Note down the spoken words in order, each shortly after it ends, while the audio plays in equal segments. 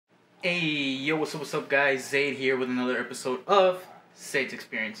Hey, yo, what's up guys? Zaid here with another episode of Zaid's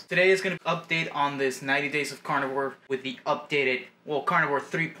Experience. Today is going to update on this 90 days of carnivore with the updated, Carnivore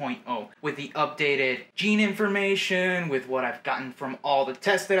 3.0, with the updated gene information, with what I've gotten from all the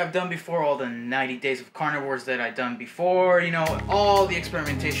tests that I've done before, all the 90 days of carnivores that I've done before, you know, all the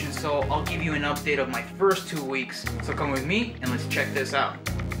experimentation. So I'll give you an update of my first 2 weeks. So come with me and let's check this out.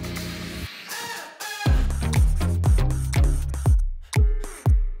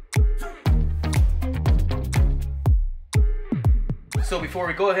 So before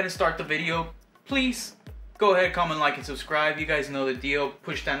we go ahead and start the video, please go ahead, comment, like, and subscribe. You guys know the deal.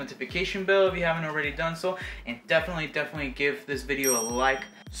 Push that notification bell if you haven't already done so. And definitely give this video a like.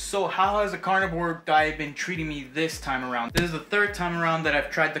 So how has the carnivore diet been treating me this time around? This is the third time around that I've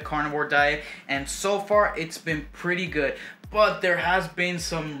tried the carnivore diet. And so far, it's been pretty good. But there has been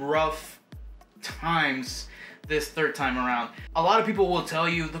some rough times this third time around. A lot of people will tell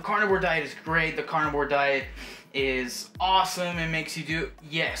you the carnivore diet is great. The carnivore diet is awesome. It makes you do,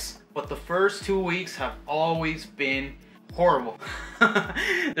 yes, but the first 2 weeks have always been horrible.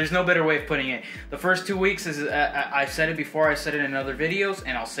 There's no better way of putting it. The first 2 weeks is, I've said it before, I said it in other videos,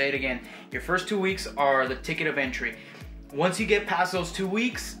 and I'll say it again. Your first 2 weeks are the ticket of entry. Once you get past those 2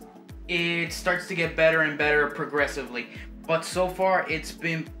 weeks, it starts to get better and better progressively. But so far, it's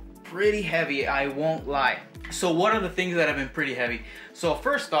been pretty heavy, I won't lie. So what are the things that have been pretty heavy? So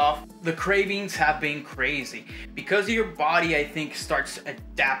first off, the cravings have been crazy. Because your body, I think, starts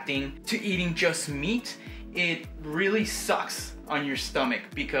adapting to eating just meat, it really sucks on your stomach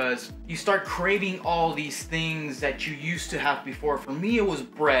because you start craving all these things that you used to have before. For me, it was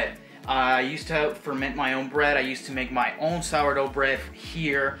bread. I used to ferment my own bread. I used to make my own sourdough bread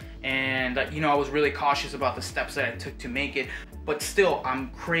here. And, you know, I was really cautious about the steps that I took to make it. But still, I'm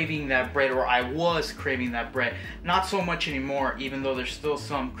craving that bread, or I was craving that bread. Not so much anymore, even though there's still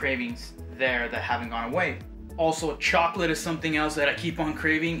some cravings there that haven't gone away. Also, chocolate is something else that I keep on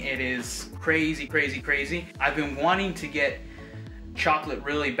craving. It is crazy. I've been wanting to get chocolate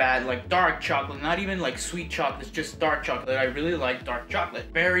really bad, like dark chocolate, not even like sweet chocolate, it's just dark chocolate. I really like dark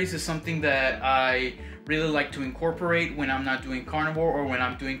chocolate. Berries is something that I really like to incorporate when I'm not doing carnivore, or when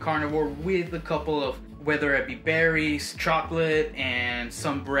I'm doing carnivore with a couple of, whether it be berries, chocolate, and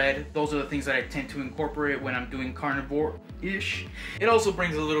some bread. Those are the things that I tend to incorporate when I'm doing carnivore-ish. It also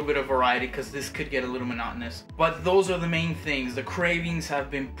brings a little bit of variety because this could get a little monotonous. But those are the main things. The cravings have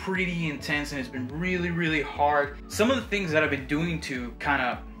been pretty intense and it's been really hard. Some of the things that I've been doing to kind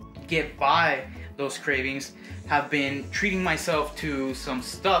of get by those cravings have been treating myself to some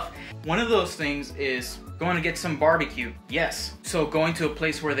stuff. One of those things is going to get some barbecue. Yes. So going to a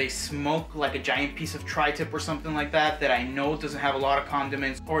place where they smoke like a giant piece of tri-tip or something like that, that I know doesn't have a lot of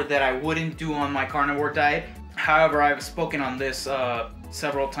condiments, or that I wouldn't do on my carnivore diet. However, I've spoken on this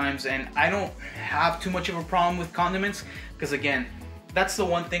several times, and I don't have too much of a problem with condiments, because again, that's the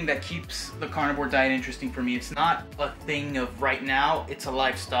one thing that keeps the carnivore diet interesting for me. It's not a thing of right now, it's a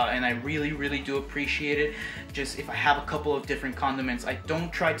lifestyle, and I really do appreciate it. Just if I have a couple of different condiments, I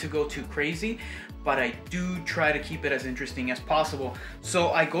don't try to go too crazy, but I do try to keep it as interesting as possible.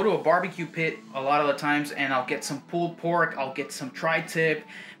 So I go to a barbecue pit a lot of the times, and I'll get some pulled pork, I'll get some tri-tip,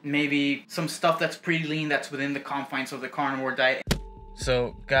 maybe some stuff that's pretty lean that's within the confines of the carnivore diet.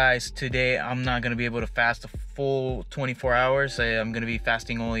 So guys, today I'm not going to be able to fast a full 24 hours. I'm going to be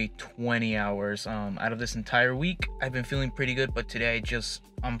fasting only 20 hours. Out of this entire week, I've been feeling pretty good, but today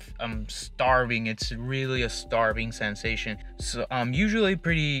I'm starving. It's really a starving sensation. So I'm usually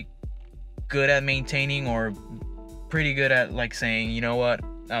pretty good at maintaining, or pretty good at like saying, you know what,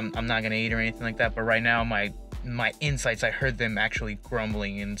 I'm not going to eat or anything like that. But right now, my insides, I heard them actually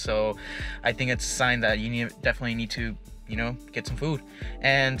grumbling, and so I think it's a sign that you definitely need to, you know, get some food.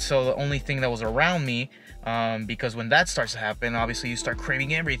 And so the only thing that was around me, because when that starts to happen, obviously you start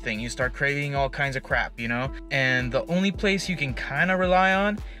craving everything. You start craving all kinds of crap, you know? And the only place you can kind of rely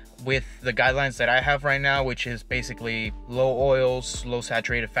on with the guidelines that I have right now, which is basically low oils, low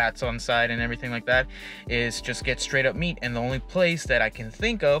saturated fats on side and everything like that, is just get straight up meat. And the only place that I can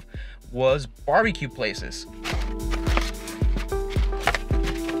think of was barbecue places.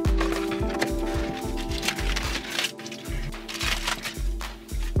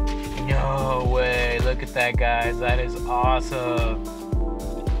 No way, look at that, guys. That is awesome.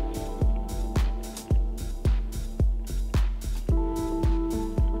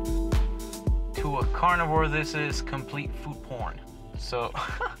 To a carnivore, this is complete food porn. So,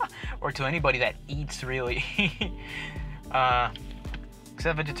 or to anybody that eats, really.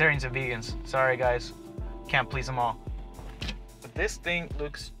 Except vegetarians and vegans. Sorry, guys. Can't please them all. But this thing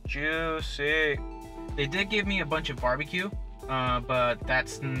looks juicy. They did give me a bunch of barbecue. but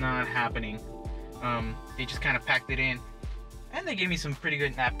that's not happening. They just kind of packed it in, and they gave me some pretty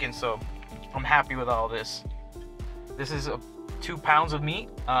good napkins, so I'm happy with all this. This is 2 pounds of meat.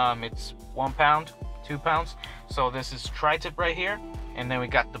 It's 1 pound, 2 pounds. So this is tri-tip right here, and then we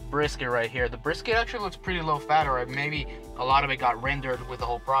got the brisket right here. The brisket actually looks pretty low fat, or maybe a lot of it got rendered with the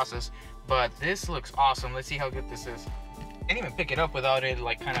whole process, but this looks awesome. Let's see how good this is. I didn't even pick it up without it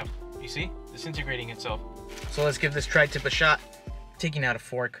like kind of, you see, disintegrating itself. So let's give this tri-tip a shot. Taking out a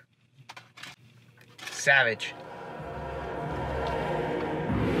fork. Savage.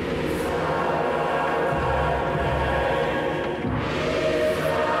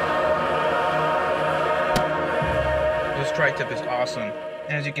 This tri-tip is awesome.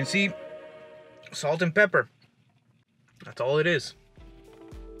 And as you can see, salt and pepper. That's all it is.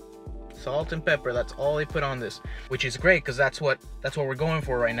 Salt and pepper, that's all they put on this, which is great because that's what we're going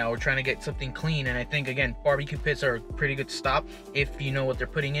for right now. We're trying to get something clean, and I think again barbecue pits are a pretty good stop if you know what they're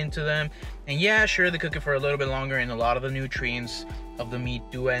putting into them. And yeah, sure, they cook it for a little bit longer, and a lot of the nutrients of the meat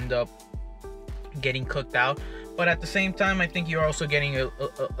do end up getting cooked out, but at the same time I think you're also getting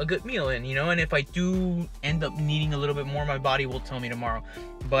a good meal in, you know. And if I do end up needing a little bit more, my body will tell me tomorrow.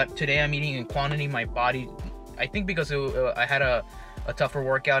 But today I'm eating in quantity. My body, I think because I had a tougher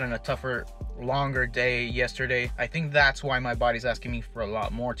workout and a tougher, longer day yesterday, I think that's why my body's asking me for a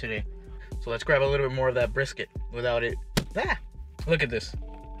lot more today. So let's grab a little bit more of that brisket without it. Look at this.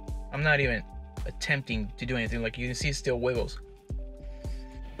 I'm not even attempting to do anything. Like, you can see it still wiggles.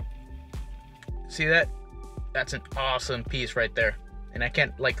 See that? That's an awesome piece right there. And I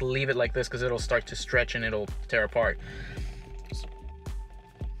can't like leave it like this because it'll start to stretch and it'll tear apart.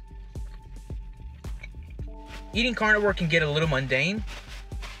 Eating carnivore can get a little mundane.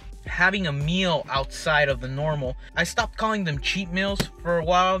 Having a meal outside of the normal, I stopped calling them cheat meals for a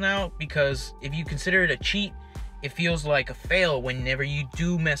while now, because if you consider it a cheat, it feels like a fail whenever you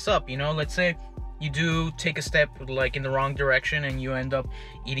do mess up, you know. Let's say you do take a step like in the wrong direction and you end up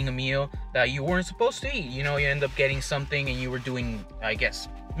eating a meal that you weren't supposed to eat, you know. You end up getting something and you were doing, I guess,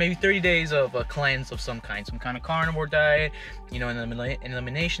 maybe 30 days of a cleanse of some kind of carnivore diet, you know, an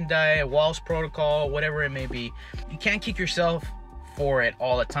elimination diet, Walls protocol, whatever it may be. You can't kick yourself for it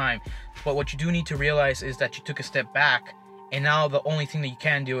all the time, but what you do need to realize is that you took a step back, and now the only thing that you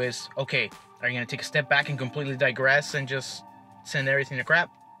can do is, okay, are you going to take a step back and completely digress and just send everything to crap,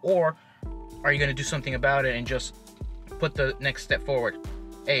 or are you going to do something about it and just put the next step forward?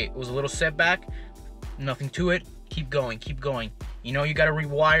 Hey, it was a little setback, nothing to it, keep going, keep going. You know, you got to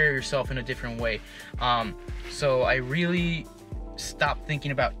rewire yourself in a different way. So I really stopped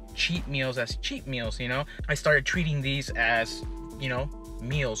thinking about cheat meals as cheat meals, you know. I started treating these as, you know,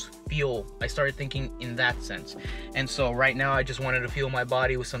 meals, fuel. I started thinking in that sense. And so right now I just wanted to fuel my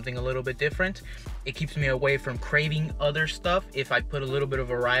body with something a little bit different. It keeps me away from craving other stuff if I put a little bit of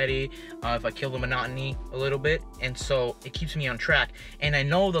variety, if I kill the monotony a little bit. And so it keeps me on track. And I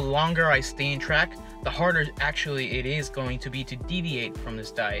know the longer I stay in track, the harder actually it is going to be to deviate from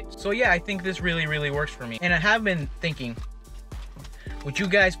this diet. So yeah, I think this really works for me. And I have been thinking, would you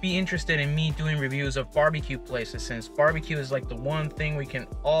guys be interested in me doing reviews of barbecue places, since barbecue is like the one thing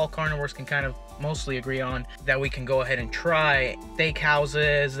all carnivores can kind of mostly agree on that we can go ahead and try?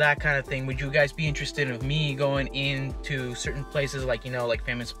 Steakhouses, that kind of thing. Would you guys be interested in me going into certain places, like, you know, like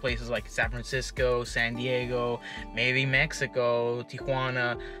famous places like San Francisco, San Diego, maybe Mexico,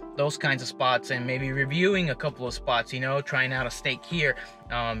 Tijuana, those kinds of spots, and maybe reviewing a couple of spots, you know, trying out a steak here,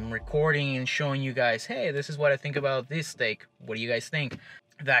 recording and showing you guys, hey, this is what I think about this steak, what do you guys think?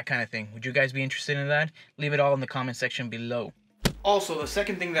 That kind of thing. Would you guys be interested in that? Leave it all in the comment section below. Also, the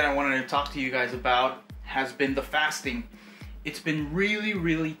second thing that I wanted to talk to you guys about has been the fasting. It's been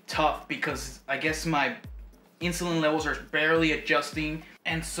really tough because I guess my insulin levels are barely adjusting,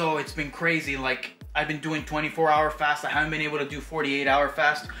 and so it's been crazy. Like, I've been doing 24-hour fast. I haven't been able to do 48-hour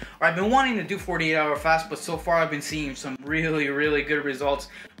fast, or I've been wanting to do 48-hour fast, but so far I've been seeing some really good results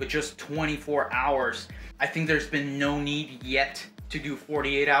with just 24 hours. I think there's been no need yet to do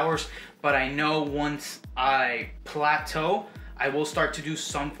 48 hours, but I know once I plateau, I will start to do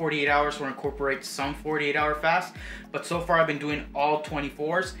some 48 hours or incorporate some 48-hour fast. But so far I've been doing all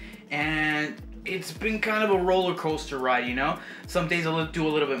 24s, and it's been kind of a roller coaster ride, you know? Some days I'll do a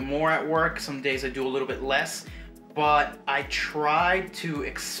little bit more at work, some days I do a little bit less, but I try to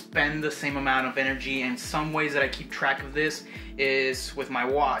expend the same amount of energy, and some ways that I keep track of this is with my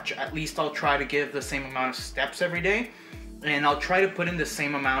watch. At least I'll try to give the same amount of steps every day, and I'll try to put in the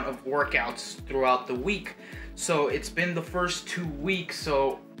same amount of workouts throughout the week. So it's been the first 2 weeks,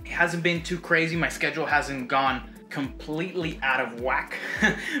 so it hasn't been too crazy. My schedule hasn't gone completely out of whack,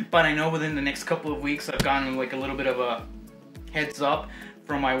 but I know within the next couple of weeks I've gone like a little bit of heads up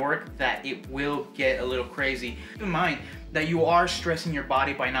from my work that it will get a little crazy. Keep in mind that you are stressing your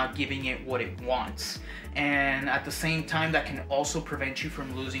body by not giving it what it wants. And at the same time, that can also prevent you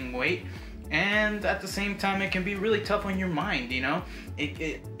from losing weight. And at the same time, it can be really tough on your mind, you know?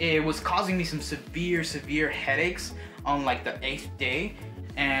 It was causing me some severe headaches on like the 8th day.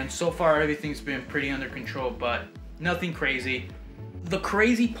 And so far, everything's been pretty under control, but nothing crazy. The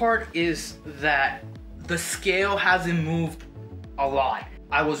crazy part is that the scale hasn't moved a lot.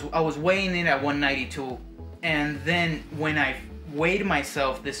 I was weighing in at 192, and then when I weighed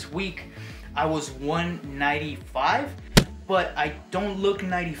myself this week, I was 195, but I don't look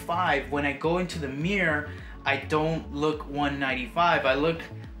 95. When I go into the mirror, I don't look 195. I look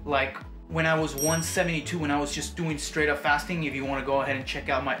like when I was 172 when I was just doing straight up fasting. If you want to go ahead and check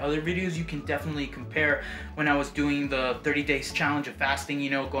out my other videos, you can definitely compare when I was doing the 30 days challenge of fasting, you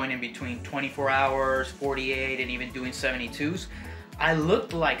know, going in between 24 hours, 48, and even doing 72s. I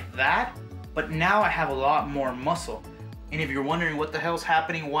looked like that, but now I have a lot more muscle. And if you're wondering what the hell's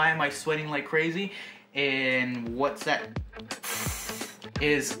happening, why am I sweating like crazy, and what's that,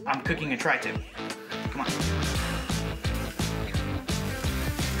 is I'm cooking a tri-tip. Come on.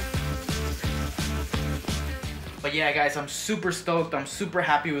 But yeah, guys, I'm super stoked. I'm super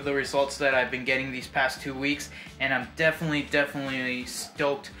happy with the results that I've been getting these past 2 weeks, and I'm definitely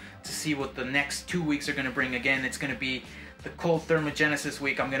stoked to see what the next 2 weeks are gonna bring. Again, it's gonna be the cold thermogenesis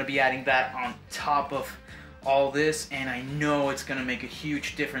week. I'm gonna be adding that on top of all this, and I know it's gonna make a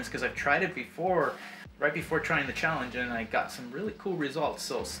huge difference because I've tried it before, right before trying the challenge, and I got some really cool results,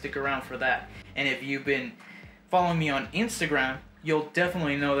 so stick around for that. And if you've been following me on Instagram, you'll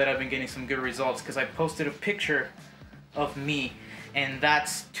definitely know that I've been getting some good results because I posted a picture of me, and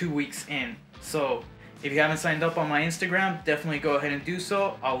that's 2 weeks in. So if you haven't signed up on my Instagram, definitely go ahead and do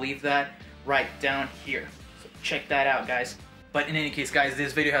so. I'll leave that right down here. So check that out, guys. But in any case, guys,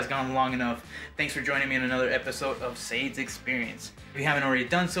 this video has gone long enough. Thanks for joining me in another episode of Zaid's Experience. If you haven't already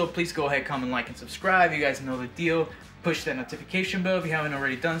done so, please go ahead, comment, like, and subscribe. You guys know the deal. Push that notification bell if you haven't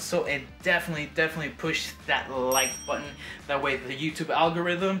already done so, and definitely push that like button. That way the YouTube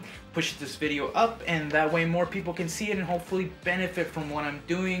algorithm pushes this video up, and that way more people can see it and hopefully benefit from what I'm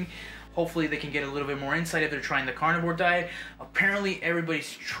doing. Hopefully they can get a little bit more insight if they're trying the carnivore diet. Apparently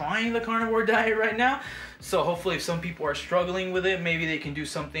everybody's trying the carnivore diet right now, so hopefully if some people are struggling with it, maybe they can do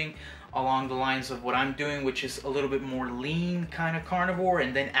something along the lines of what I'm doing, which is a little bit more lean kind of carnivore,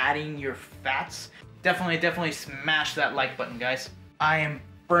 and then adding your fats. Definitely smash that like button, guys. I am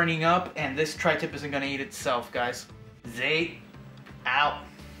burning up, and this tri-tip isn't gonna eat itself, guys. Zaid out.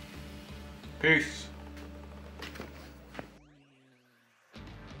 Peace.